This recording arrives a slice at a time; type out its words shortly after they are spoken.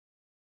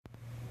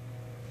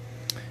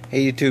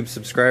Hey YouTube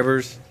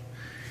subscribers,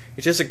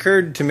 it just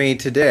occurred to me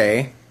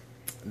today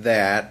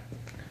that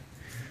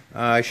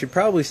I should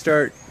probably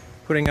start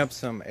putting up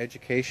some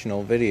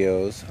educational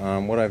videos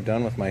on what I've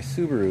done with my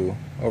Subaru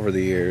over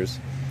the years.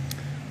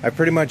 I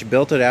pretty much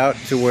built it out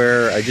to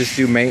where I just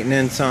do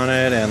maintenance on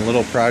it and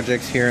little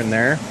projects here and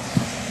there.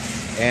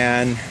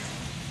 And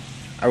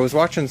I was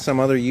watching some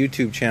other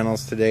YouTube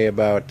channels today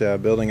about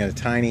building a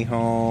tiny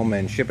home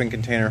and shipping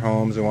container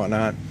homes and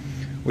whatnot,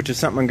 which is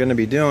something I'm going to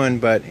be doing.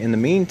 But in the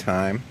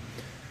meantime,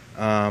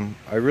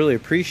 I really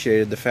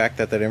appreciated the fact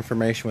that that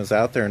information was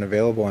out there and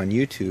available on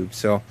YouTube.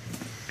 So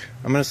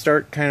I'm going to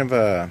start kind of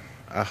a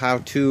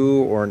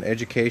how-to or an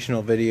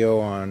educational video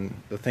on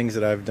the things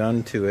that I've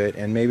done to it,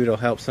 and maybe it'll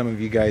help some of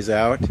you guys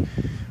out.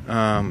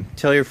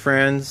 Tell your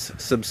friends,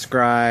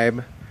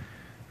 subscribe,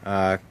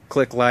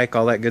 click like,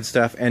 all that good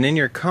stuff, and in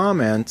your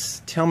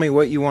comments tell me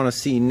what you want to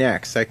see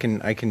next. I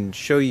can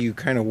show you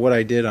kind of what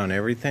I did on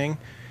everything,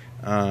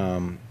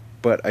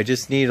 but I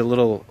just need a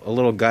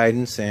little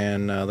guidance,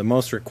 and the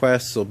most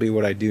requests will be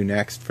what I do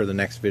next for the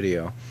next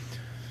video.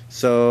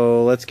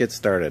 So let's get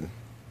started.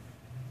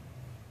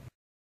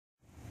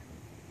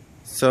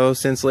 So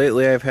since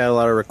lately I've had a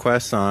lot of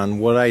requests on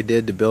what I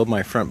did to build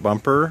my front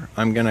bumper,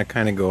 I'm gonna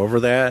kind of go over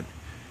that,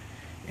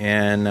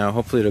 and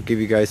hopefully it'll give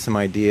you guys some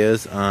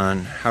ideas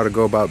on how to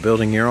go about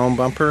building your own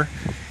bumper.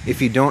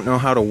 If you don't know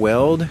how to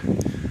weld,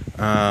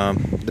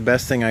 the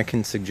best thing I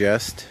can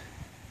suggest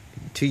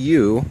to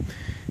you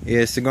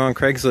is to go on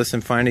Craigslist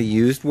and find a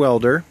used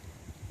welder.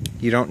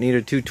 You don't need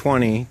a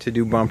 220 to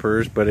do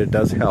bumpers, but it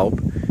does help.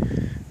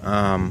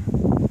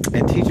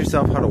 And teach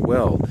yourself how to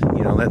weld.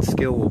 You know, that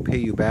skill will pay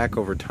you back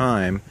over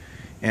time.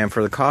 And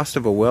for the cost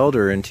of a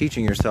welder and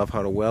teaching yourself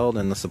how to weld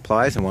and the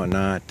supplies and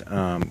whatnot,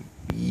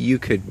 you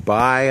could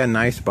buy a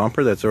nice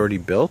bumper that's already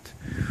built,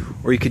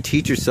 or you could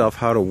teach yourself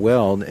how to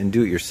weld and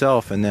do it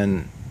yourself, and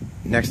then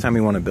next time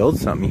you want to build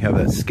something, you have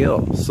that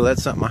skill. So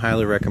that's something I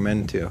highly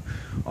recommend to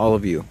all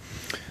of you.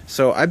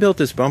 So I built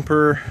this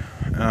bumper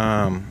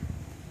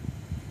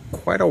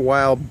quite a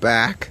while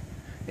back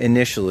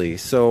initially.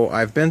 So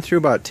I've been through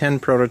about 10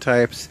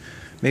 prototypes.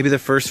 Maybe the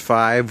first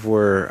 5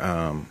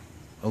 were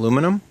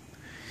aluminum,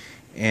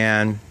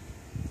 and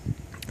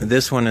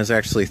this one is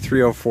actually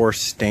 304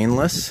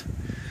 stainless.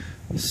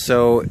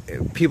 So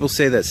people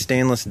say that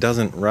stainless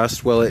doesn't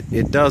rust. Well,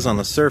 it does on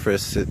the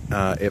surface.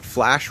 It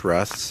flash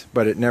rusts,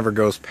 but it never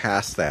goes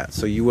past that.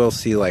 So you will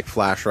see like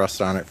flash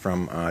rust on it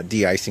from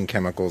de-icing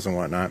chemicals and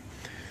whatnot.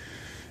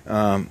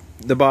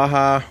 The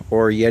Baja,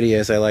 or Yeti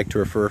as I like to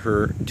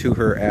refer to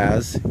her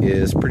as,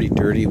 is pretty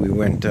dirty. We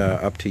went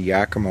up to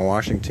Yakima,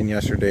 Washington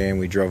yesterday, and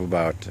we drove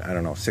about, I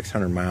don't know,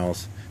 600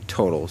 miles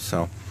total.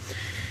 So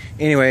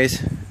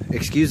anyways,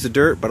 excuse the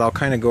dirt, but I'll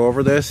kind of go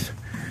over this.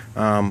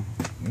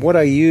 What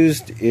I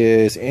used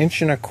is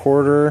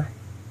 1.25"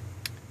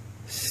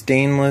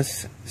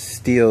 stainless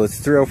steel. It's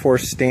 304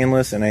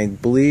 stainless, and I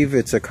believe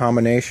it's a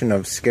combination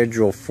of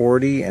Schedule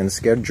 40 and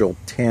Schedule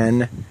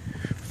 10.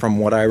 From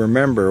what I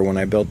remember when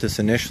I built this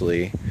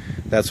initially,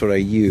 that's what I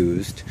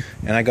used.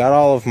 And I got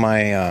all of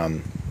my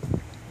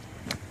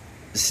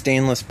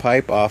stainless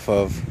pipe off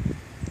of,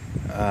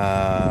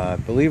 I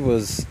believe it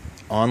was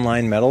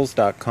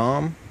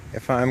onlinemetals.com,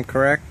 if I'm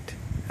correct.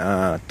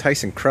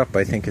 Tyson Krupp,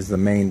 I think, is the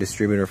main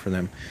distributor for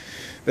them.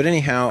 But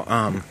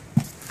anyhow,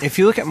 if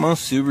you look at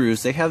most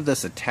Subarus, they have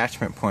this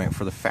attachment point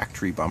for the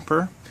factory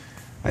bumper.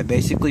 I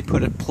basically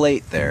put a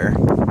plate there,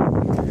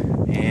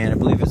 and I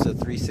believe it's a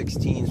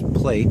 3/16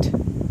 plate,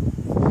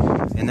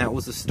 and that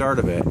was the start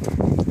of it.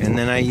 And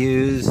then I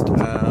used,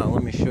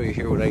 let me show you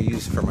here what I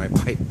used for my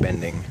pipe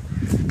bending.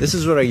 This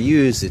is what I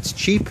use. It's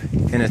cheap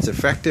and it's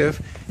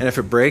effective, and if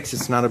it breaks,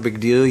 it's not a big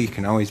deal. You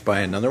can always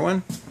buy another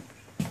one.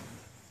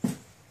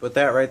 But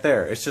that right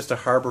there, it's just a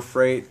Harbor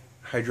Freight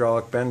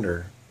hydraulic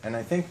bender, and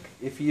I think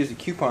if you use a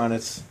coupon,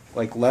 it's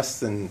like less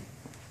than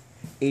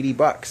 80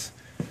 bucks.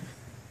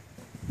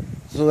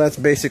 So that's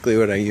basically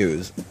what I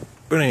use.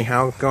 But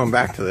anyhow, going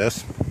back to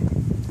this,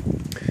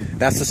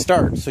 that's the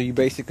start. So you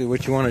basically,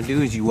 what you want to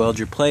do is you weld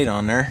your plate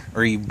on there,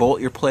 or you bolt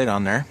your plate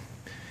on there,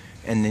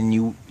 and then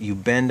you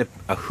bend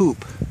a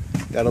hoop.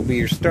 That'll be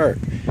your start.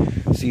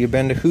 So you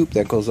bend a hoop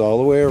that goes all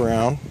the way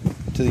around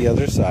to the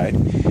other side,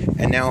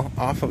 and now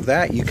off of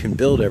that you can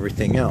build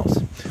everything else.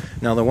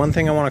 Now the one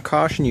thing I want to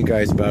caution you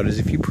guys about is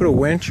if you put a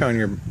winch on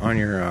your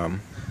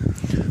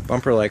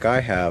bumper like I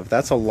have,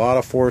 that's a lot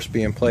of force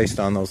being placed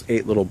on those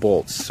 8 little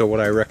bolts. So what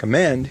I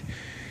recommend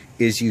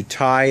is you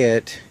tie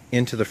it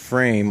into the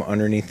frame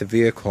underneath the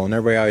vehicle. And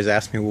everybody always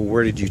asks me, well,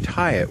 where did you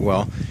tie it?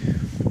 Well,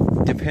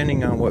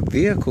 depending on what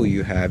vehicle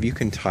you have, you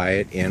can tie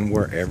it in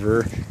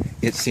wherever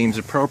it seems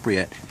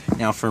appropriate.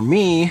 Now for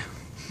me,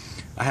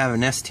 I have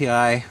an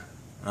STI,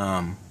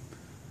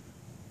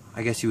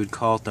 I guess you would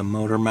call it the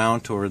motor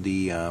mount, or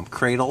the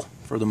cradle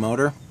for the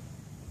motor.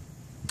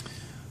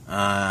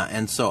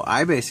 And so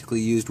I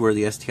basically used where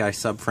the STI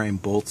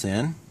subframe bolts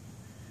in,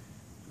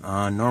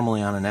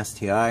 normally on an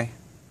STI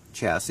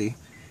chassis.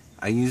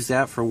 I used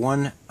that for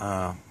one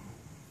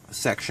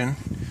section,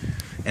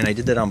 and I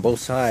did that on both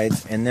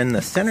sides. And then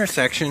the center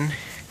section,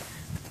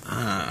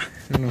 I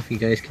don't know if you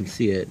guys can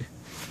see it.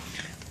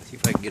 Let's see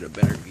if I can get a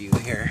better view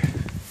here.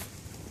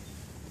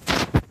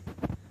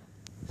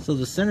 So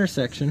the center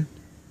section,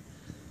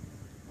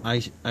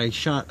 I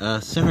shot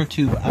a center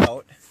tube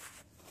out.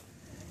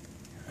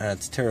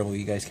 It's terrible,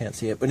 you guys can't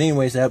see it. But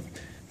anyways,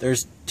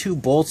 there's 2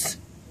 bolts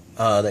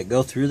that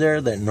go through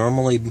there that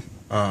normally,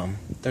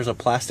 there's a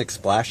plastic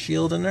splash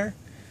shield in there.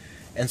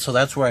 And so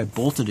that's where I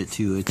bolted it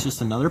to. It's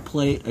just another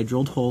plate I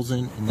drilled holes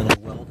in, and then I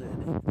welded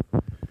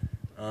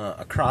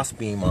a cross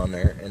beam on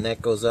there, and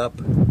that goes up.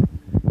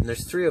 And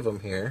there's 3 of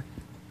them here.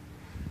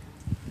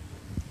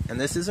 And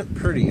this isn't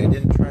pretty. I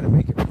didn't try to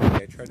make it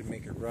pretty. I tried to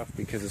make it rough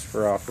because it's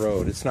for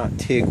off-road. It's not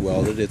TIG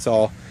welded. It's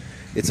all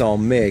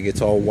MIG.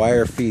 It's all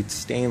wire feed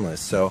stainless.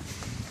 So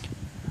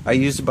I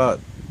used about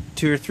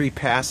 2 or 3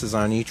 passes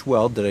on each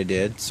weld that I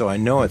did, so I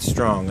know it's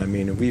strong. I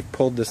mean, we've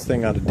pulled this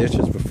thing out of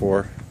ditches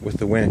before with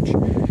the winch,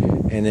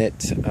 and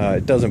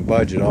it doesn't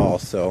budge at all.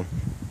 So,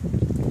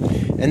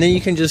 and then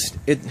you can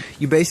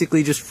you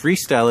basically just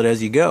freestyle it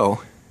as you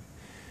go.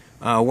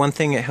 One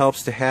thing it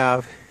helps to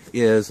have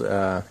is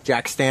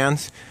jack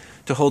stands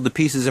to hold the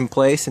pieces in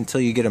place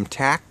until you get them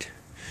tacked.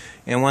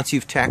 And once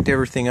you've tacked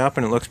everything up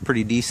and it looks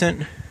pretty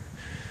decent,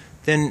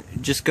 then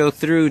just go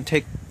through and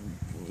take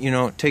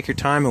your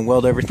time and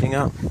weld everything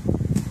up.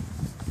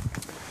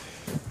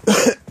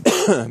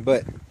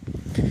 But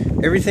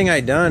everything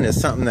I done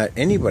is something that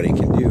anybody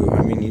can do.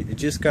 I mean, you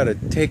just got to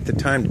take the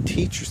time to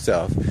teach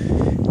yourself.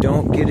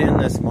 Don't get in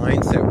this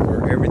mindset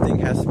where everything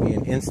has to be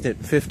an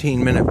instant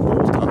 15-minute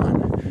bolt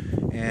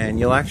on. And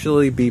you'll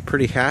actually be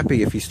pretty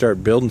happy if you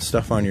start building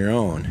stuff on your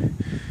own.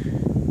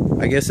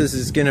 I guess this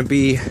is going to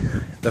be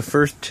the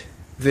first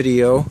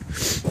video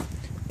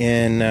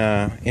in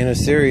a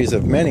series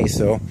of many.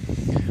 So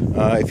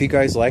if you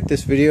guys like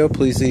this video,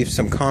 please leave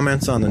some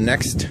comments on the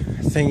next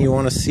thing you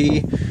want to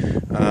see.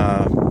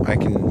 I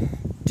can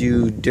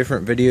do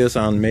different videos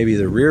on maybe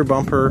the rear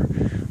bumper,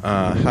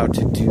 how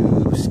to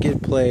do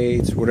skid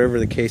plates, whatever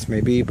the case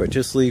may be, but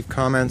just leave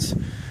comments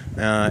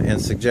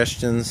and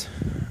suggestions.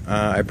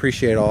 I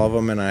appreciate all of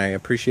them, and I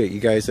appreciate you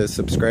guys as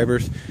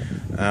subscribers.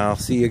 I'll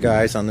see you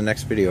guys on the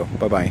next video.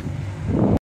 Bye-bye.